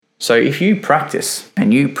So if you practice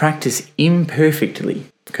and you practice imperfectly,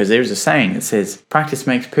 because there's a saying that says practice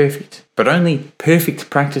makes perfect, but only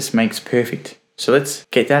perfect practice makes perfect. So let's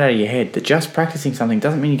get that out of your head, that just practicing something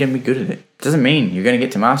doesn't mean you're going to be good at it. It doesn't mean you're going to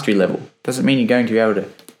get to mastery level. It doesn't mean you're going to be able to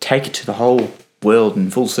take it to the whole world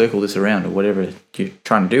and full circle this around or whatever you're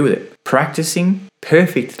trying to do with it. Practicing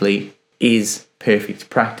perfectly is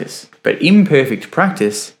perfect practice. But imperfect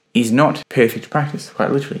practice is not perfect practice,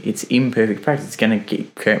 quite literally. It's imperfect practice. It's going to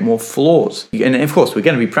create more flaws. And of course, we're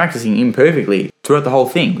going to be practicing imperfectly throughout the whole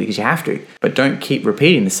thing because you have to. But don't keep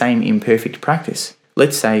repeating the same imperfect practice.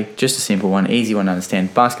 Let's say, just a simple one, easy one to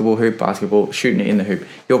understand. Basketball hoop, basketball, shooting it in the hoop.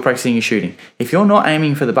 You're practicing your shooting. If you're not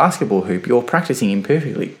aiming for the basketball hoop, you're practicing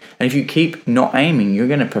imperfectly. And if you keep not aiming, you're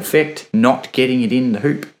going to perfect not getting it in the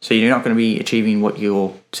hoop. So you're not going to be achieving what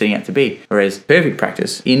you're setting out to be. Whereas perfect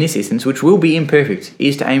practice, in this instance, which will be imperfect,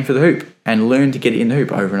 is to aim for the hoop and learn to get it in the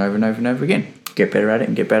hoop over and over and over and over again. Get better at it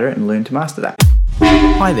and get better at it and learn to master that.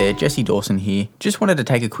 Hi there, Jesse Dawson here. Just wanted to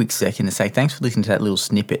take a quick second to say thanks for listening to that little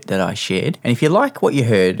snippet that I shared. And if you like what you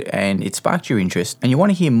heard and it sparked your interest and you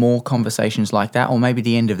want to hear more conversations like that, or maybe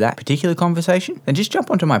the end of that particular conversation, then just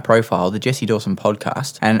jump onto my profile, the Jesse Dawson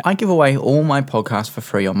Podcast, and I give away all my podcasts for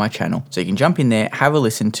free on my channel. So you can jump in there, have a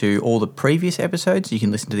listen to all the previous episodes. You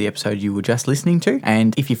can listen to the episode you were just listening to.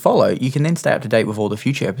 And if you follow, you can then stay up to date with all the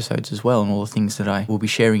future episodes as well and all the things that I will be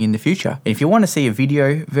sharing in the future. And if you want to see a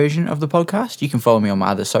video version of the podcast, you can follow me on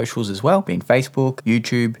my other socials as well, being Facebook,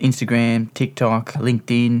 YouTube, Instagram, TikTok,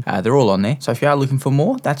 LinkedIn. They're all on there. So if you are looking for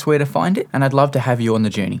more, that's where to find it. And I'd love to have you on the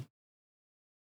journey.